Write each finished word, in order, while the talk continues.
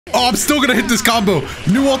Oh, I'm still gonna hit this combo.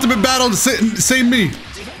 New ultimate battle, same me.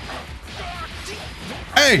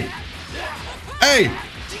 Hey. Hey.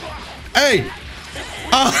 Hey.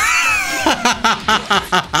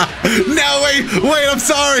 No, wait, I'm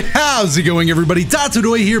sorry. How's it going, everybody?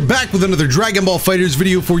 Dotodoya here, back with another Dragon Ball FighterZ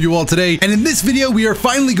video for you all today. And in this video, we are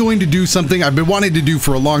finally going to do something I've been wanting to do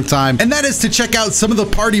for a long time, and that is to check out some of the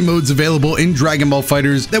party modes available in Dragon Ball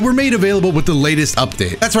FighterZ that were made available with the latest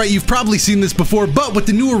update. That's right, you've probably seen this before, but with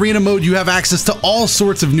the new arena mode, you have access to all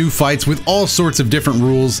sorts of new fights with all sorts of different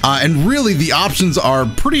rules, and really the options are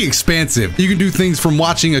pretty expansive. You can do things from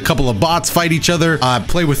watching a couple of bots fight each other,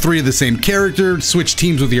 play with 3 of the same character, switch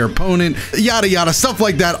teams with your opponent, yada yada, stuff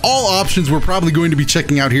like that. All options we're probably going to be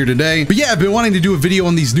checking out here today. But yeah, I've been wanting to do a video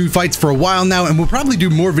on these new fights for a while now, and we'll probably do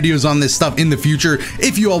more videos on this stuff in the future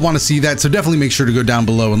if you all want to see that, so definitely make sure to go down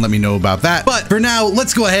below and let me know about that. But for now,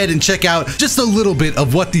 let's go ahead and check out just a little bit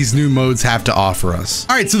of what these new modes have to offer us.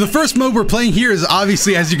 All right, so the first mode we're playing here is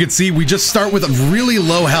obviously, as you can see, we just start with a really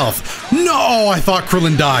low health. No, I thought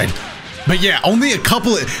Krillin died. But yeah, only a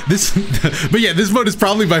couple of this, but yeah, this mode is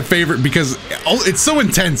probably my favorite because it's so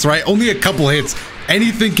intense, right? Only a couple hits,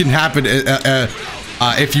 anything can happen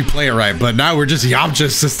if you play it right. But now we're just Yamcha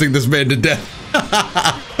assisting this man to death.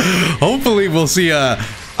 Hopefully we'll see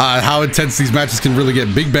how intense these matches can really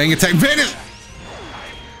get. Big Bang attack, Vanish!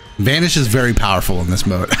 Vanish is very powerful in this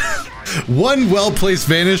mode. One well-placed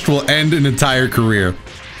Vanish will end an entire career.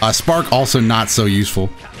 Spark also not so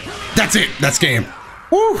useful. That's it, that's game.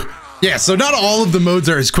 Woo! Yeah, so not all of the modes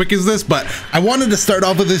are as quick as this, but I wanted to start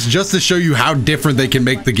off with this just to show you how different they can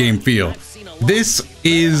make the game feel. This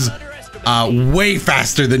is way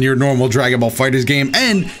faster than your normal Dragon Ball FighterZ game,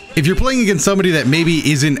 and if you're playing against somebody that maybe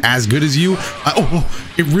isn't as good as you,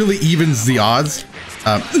 it really evens the odds.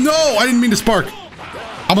 No, I didn't mean to spark.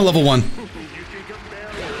 I'm a level 1. All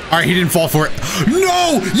right, he didn't fall for it.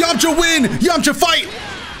 No, Yamcha win, Yamcha fight.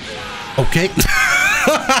 Okay.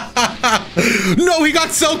 No, he got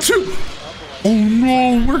Cell too. Oh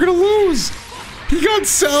no, we're gonna lose. He got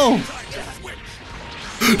Cell.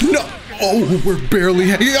 No. Oh, we're barely.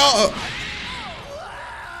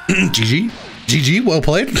 GG. GG. Well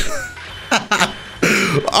played.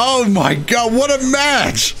 Oh my God, what a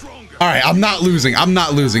match. All right, I'm not losing. I'm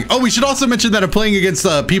not losing. Oh, we should also mention that I'm playing against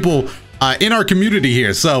people in our community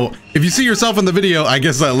here. So if you see yourself in the video, I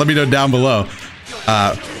guess let me know down below.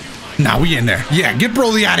 Nah, we in there. Yeah, get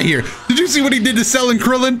Broly out of here. Did you see what he did to Cell and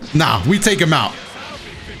Krillin? Nah, we take him out.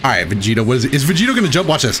 All right, Vegeta, what is it? Is Vegeta gonna jump?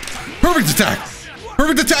 Watch this. Perfect attack.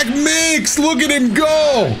 Perfect attack mix. Look at him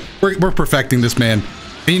go. We're perfecting this, man.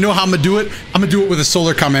 And you know how I'm gonna do it? I'm gonna do it with a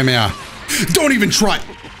solar Kamehameha. Don't even try.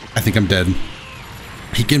 I think I'm dead.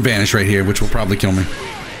 He can vanish right here, which will probably kill me.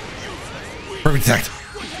 Perfect attack.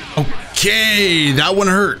 Okay, that one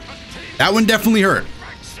hurt. That one definitely hurt.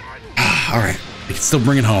 All right. He can still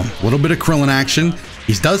bring it home. A little bit of Krillin action.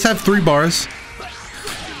 He does have 3 bars.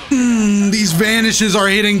 These vanishes are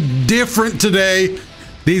hitting different today.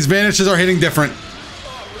 These vanishes are hitting different.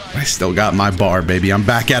 I still got my bar, baby. I'm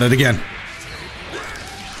back at it again.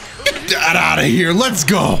 Get that out of here. Let's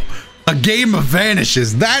go. A game of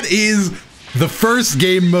vanishes. That is the first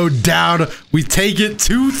game mode down. We take it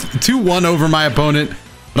 2-1 over my opponent.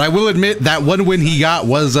 But I will admit that one win he got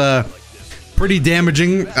was pretty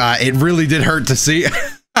damaging. It really did hurt to see.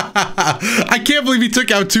 I can't believe he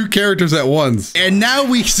took out 2 characters at once. And now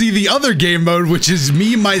we see the other game mode, which is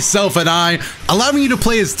me, myself, and I, allowing you to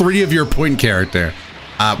play as 3 of your point character.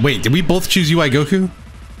 Wait, did we both choose UI Goku?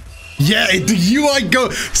 Yeah, the UI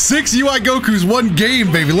 6 UI Gokus, 1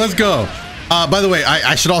 game, baby. Let's go. By the way,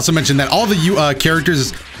 I should also mention that all the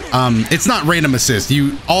characters, it's not random assist.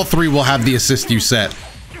 All 3 will have the assist you set.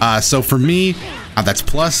 So for me, that's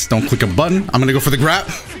plus. Don't click a button. I'm gonna go for the grab.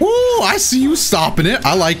 Ooh, I see you stopping it.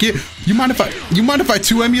 I like it. You mind if I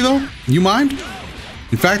 2M you though? You mind?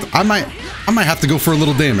 In fact, I might have to go for a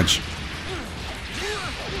little damage.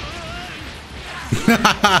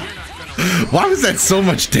 Why was that so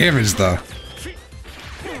much damage though?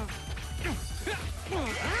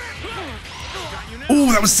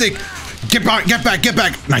 Ooh, that was sick. Get back, get back, get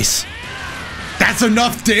back. Nice. That's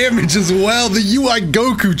enough damage as well. The UI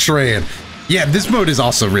Goku trade. Yeah, this mode is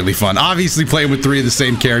also really fun. Obviously, playing with 3 of the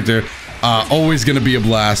same character, always gonna be a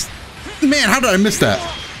blast. Man, how did I miss that?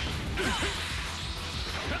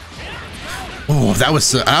 Oh, that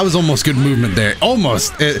was almost good movement there.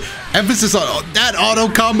 Almost. Emphasis on that auto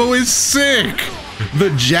combo is sick. The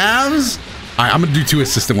jabs. All right, I'm gonna do 2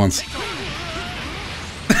 assist at once.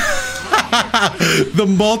 The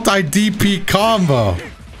multi-DP combo.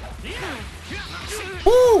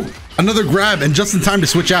 Woo! Another grab and just in time to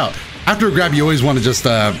switch out. After a grab, you always want to just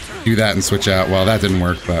do that and switch out. Well, that didn't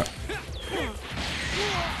work, but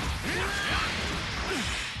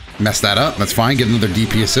mess that up. That's fine. Get another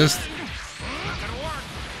DP assist.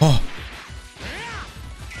 Oh.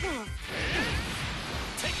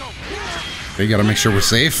 You gotta make sure we're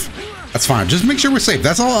safe. That's fine. Just make sure we're safe.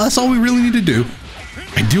 That's all we really need to do.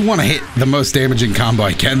 I do want to hit the most damaging combo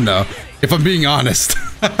I can, though, if I'm being honest.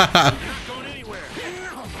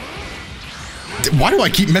 Why do I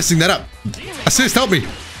keep messing that up? Assist, help me.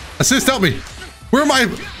 Assist, help me. Where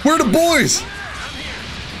are the boys?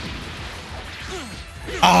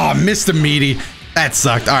 Ah, oh, missed the meaty. That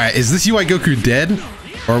sucked. All right, is this UI Goku dead?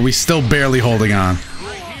 Or are we still barely holding on?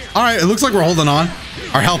 All right, it looks like we're holding on.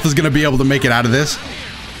 Our health is going to be able to make it out of this.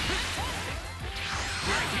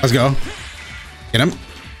 Let's go. Get him.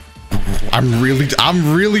 I'm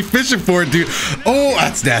really fishing for it, dude. Oh,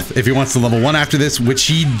 that's death. If he wants to level 1 after this, which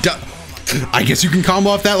he does. I guess you can combo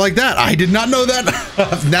off that like that. I did not know that.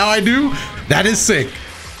 Now I do. That is sick.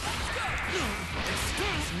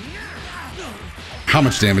 How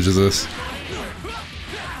much damage is this?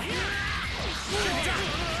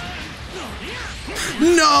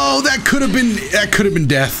 No, that could have been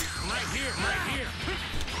death.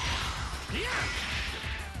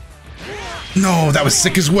 No, that was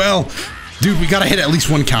sick as well. Dude, we gotta hit at least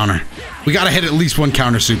one counter. We gotta hit at least one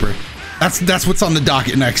counter super. That's what's on the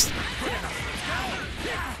docket next.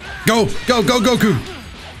 Go, go, go, Goku.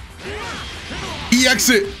 EX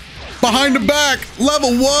it. Behind the back.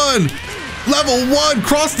 Level 1. Level 1.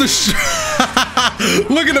 Cross the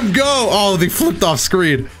Look at him go. Oh, they flipped off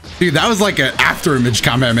screen. Dude, that was like an after image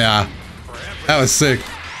Kamehameha. That was sick.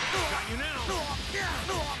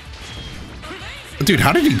 Dude,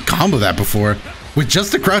 how did he combo that before? With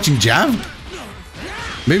just a crouching jab?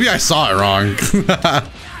 Maybe I saw it wrong.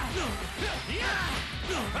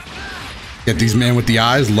 Get these man with the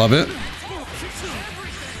eyes. Love it.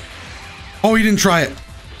 Oh, he didn't try it.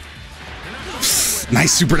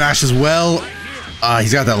 Nice super dash as well.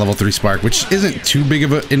 He's got that level 3 spark, which isn't too big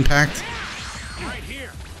of an impact.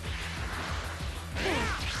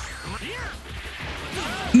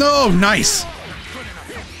 No, nice.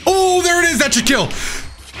 Oh, there it is. That should kill.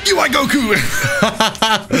 UI Goku.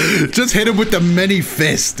 Just hit him with the many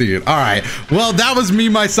fists, dude. All right. Well, that was me,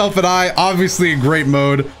 myself, and I. Obviously a great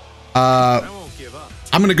mode. I'm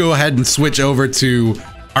going to go ahead and switch over to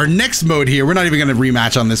our next mode here. We're not even going to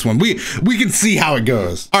rematch on this one. We can see how it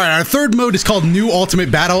goes. All right. Our third mode is called New Ultimate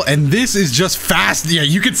Battle, and this is just fast. Yeah,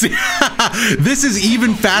 you can see. This is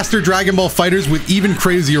even faster Dragon Ball FighterZ with even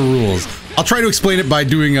crazier rules. I'll try to explain it by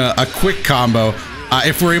doing a quick combo.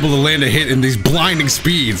 If we're able to land a hit in these blinding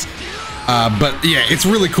speeds. But yeah, it's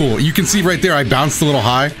really cool. You can see right there, I bounced a little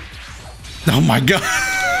high. Oh my God.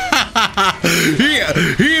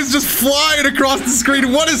 he is just flying across the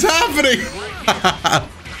screen. What is happening?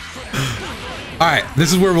 All right,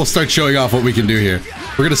 this is where we'll start showing off what we can do here.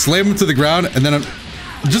 We're gonna slam him to the ground and then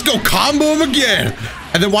just go combo him again.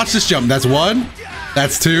 And then watch this jump. That's 1,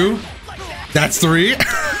 that's 2, that's 3.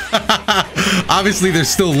 Obviously, there's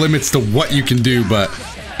still limits to what you can do, but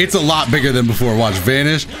it's a lot bigger than before. Watch,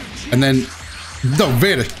 vanish, and then no,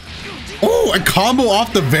 vanish. Oh, a combo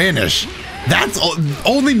off the vanish. That's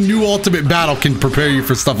only New Ultimate Battle can prepare you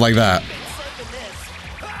for stuff like that.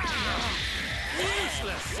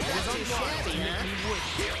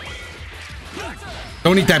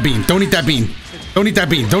 Don't eat that bean. Don't eat that bean. Don't eat that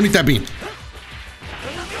bean. Don't eat that bean.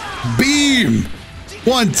 Beam.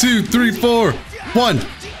 1, 2, 3, 4. 1,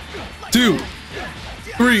 2,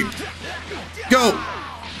 3, go.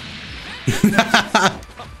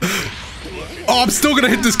 Oh, I'm still gonna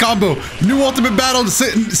hit this combo. New Ultimate Battle to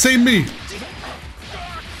save me.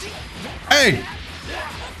 Hey,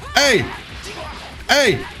 hey,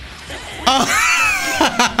 hey.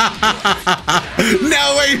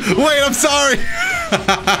 No, wait, I'm sorry.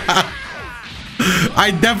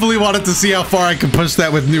 I definitely wanted to see how far I could push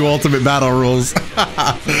that with New Ultimate Battle rules.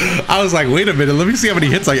 I was like, wait a minute, let me see how many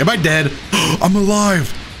hits am I dead? I'm alive,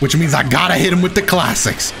 which means I gotta hit him with the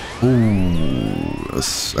classics. Ooh,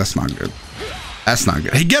 that's not good. That's not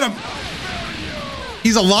good. Hey, get him.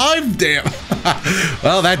 He's alive? Damn.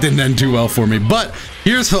 Well, that didn't end too well for me, but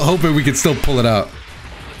here's hoping we can still pull it out.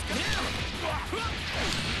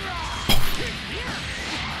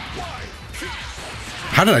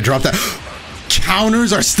 How did I drop that?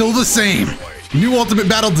 Counters are still the same. New Ultimate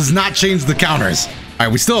Battle does not change the counters. All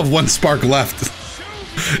right, we still have 1 spark left.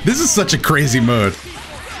 This is such a crazy mode.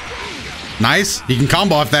 Nice. He can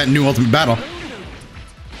combo off that New Ultimate Battle.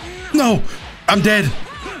 No, I'm dead.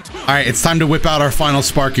 All right, it's time to whip out our final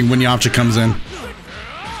sparking when Yamcha comes in.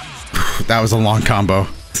 That was a long combo.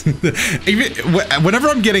 Even whenever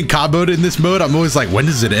I'm getting comboed in this mode, I'm always like, when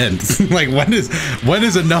does it end? Like, when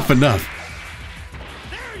is enough enough?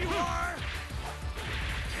 There you are.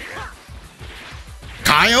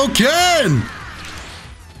 Kaioken!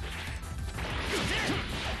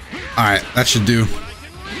 All right, that should do.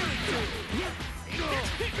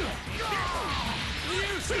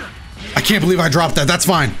 I can't believe I dropped that. That's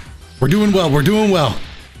fine. We're doing well. We're doing well.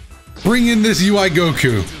 Bring in this UI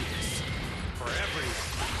Goku.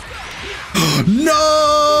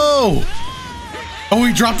 No! Oh,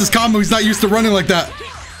 he dropped his combo. He's not used to running like that.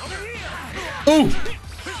 Oh,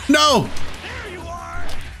 no!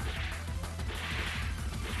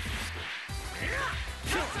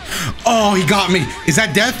 Oh, he got me. Is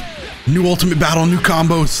that death? New ultimate battle, new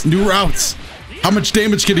combos, new routes. How much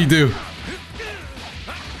damage can he do?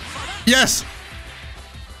 Yes.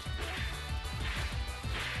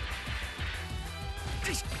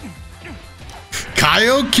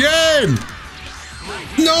 Kaioken!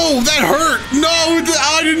 No, that hurt. No,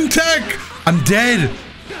 I didn't tech. I'm dead.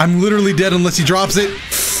 I'm literally dead unless he drops it.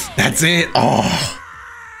 That's it. Oh.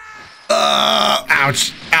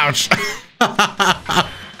 Ouch. Ouch.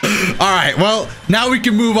 All right, well, now we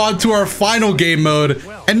can move on to our final game mode,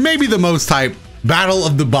 and maybe the most hype, Battle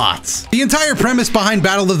of the Bots. The entire premise behind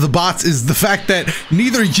Battle of the Bots is the fact that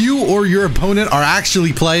neither you or your opponent are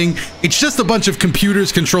actually playing. It's just a bunch of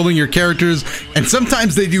computers controlling your characters, and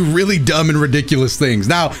sometimes they do really dumb and ridiculous things.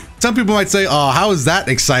 Now, some people might say, oh, how is that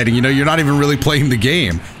exciting? You know, you're not even really playing the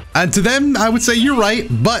game. And to them, I would say you're right,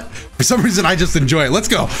 but for some reason, I just enjoy it. Let's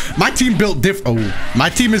go. My team built different. Oh, my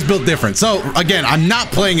team is built different. So again, I'm not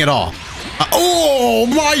playing at all. Oh,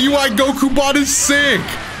 my UI Goku bot is sick.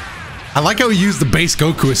 I like how he used the base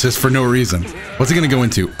Goku assist for no reason. What's he gonna go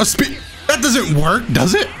into? A speed? That doesn't work,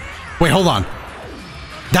 does it? Wait, hold on.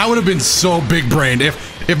 That would have been so big brained.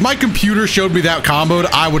 If my computer showed me that comboed,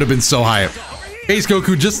 I would have been so hyped. Base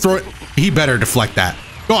Goku, just throw it. He better deflect that.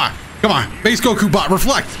 Go on. Come on, base Goku bot,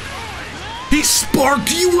 reflect. He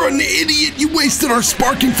sparked. You were an idiot. You wasted our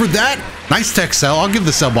sparking for that. Nice tech cell. I'll give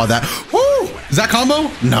the cell bot that. Woo! Is that combo?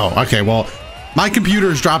 No. Okay, well, my computer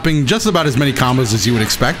is dropping just about as many combos as you would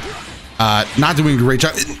expect. Not doing a great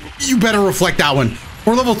job. You better reflect that one.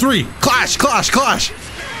 We're level 3. Clash, clash, clash.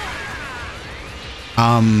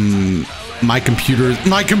 My computer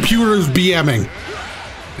is BMing.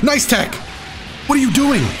 Nice tech. What are you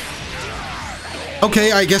doing?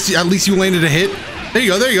 Okay, I guess at least you landed a hit. There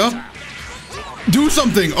you go, there you go. Do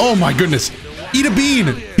something. Oh my goodness. Eat a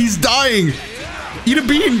bean. He's dying. Eat a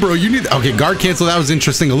bean, bro. You need... Okay, guard cancel. That was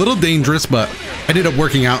interesting. A little dangerous, but ended up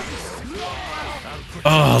working out.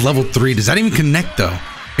 Oh, level 3. Does that even connect, though?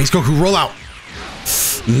 Base Goku, roll out.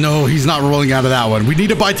 No, he's not rolling out of that one. We need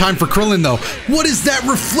to buy time for Krillin, though. What is that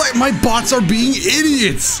reflect? My bots are being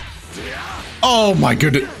idiots. Oh my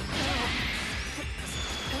goodness.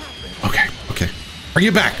 Okay, okay. Bring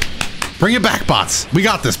it back. Bring it back, bots. We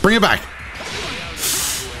got this. Bring it back.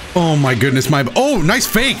 Oh my goodness, oh, nice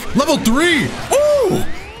fake. Level 3. Ooh.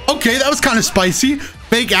 Okay, that was kind of spicy.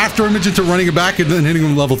 Fake after image into running it back and then hitting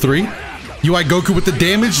him level 3. UI Goku with the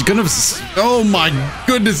damage. Gonna. Oh my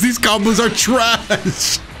goodness, these combos are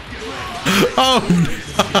trash. Oh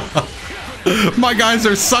no. My guys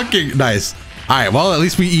are sucking. Nice. All right, well, at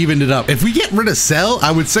least we evened it up. If we get rid of Cell,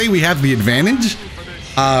 I would say we have the advantage.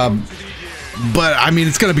 But I mean,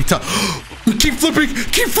 it's gonna be tough. Keep flipping,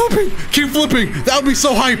 keep flipping, keep flipping. That would be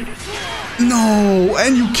so hype. No,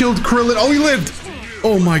 and you killed Krillin. Oh, he lived.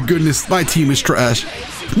 Oh my goodness, my team is trash.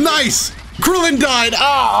 Nice. Krillin died.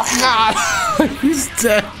 Oh God, he's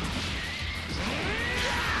dead.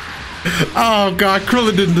 Oh God,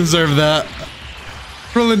 Krillin didn't deserve that.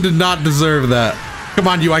 Krillin did not deserve that. Come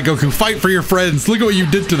on, UI Goku, fight for your friends. Look at what you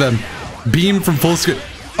did to them. Beam from full screen.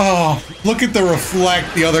 Oh, look at the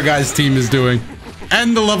reflect the other guy's team is doing.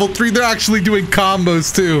 And the level 3, they're actually doing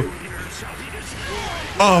combos too.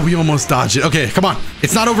 Oh, we almost dodged it. Okay, come on.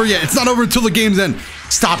 It's not over yet. It's not over until the game's end.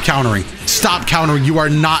 Stop countering. Stop countering. You are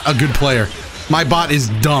not a good player. My bot is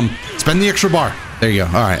dumb. Spend the extra bar. There you go.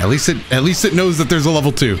 All right, at least it knows that there's a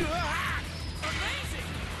level 2.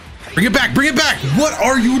 Bring it back. Bring it back. What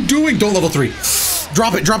are you doing? Don't level 3.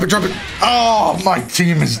 Drop it. Drop it. Drop it. Oh, my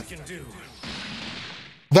team is...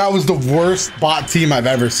 That was the worst bot team I've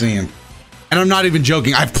ever seen. And I'm not even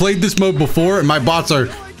joking. I've played this mode before and my bots are,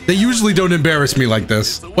 they usually don't embarrass me like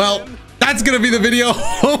this. Well, that's gonna be the video.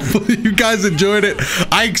 Hopefully you guys enjoyed it.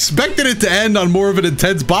 I expected it to end on more of an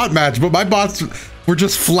intense bot match, but my bots were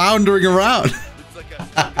just floundering around.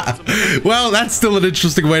 Well, that's still an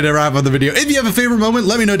interesting way to wrap up the video. If you have a favorite moment,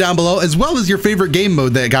 let me know down below, as well as your favorite game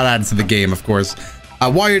mode that got added to the game, of course.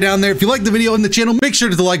 While you're down there, if you like the video and the channel, make sure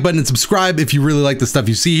to hit the like button and subscribe if you really like the stuff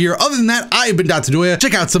you see here. Other than that, I have been Dotodoya.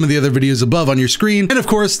 Check out some of the other videos above on your screen. And of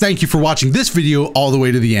course, thank you for watching this video all the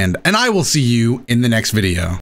way to the end. And I will see you in the next video.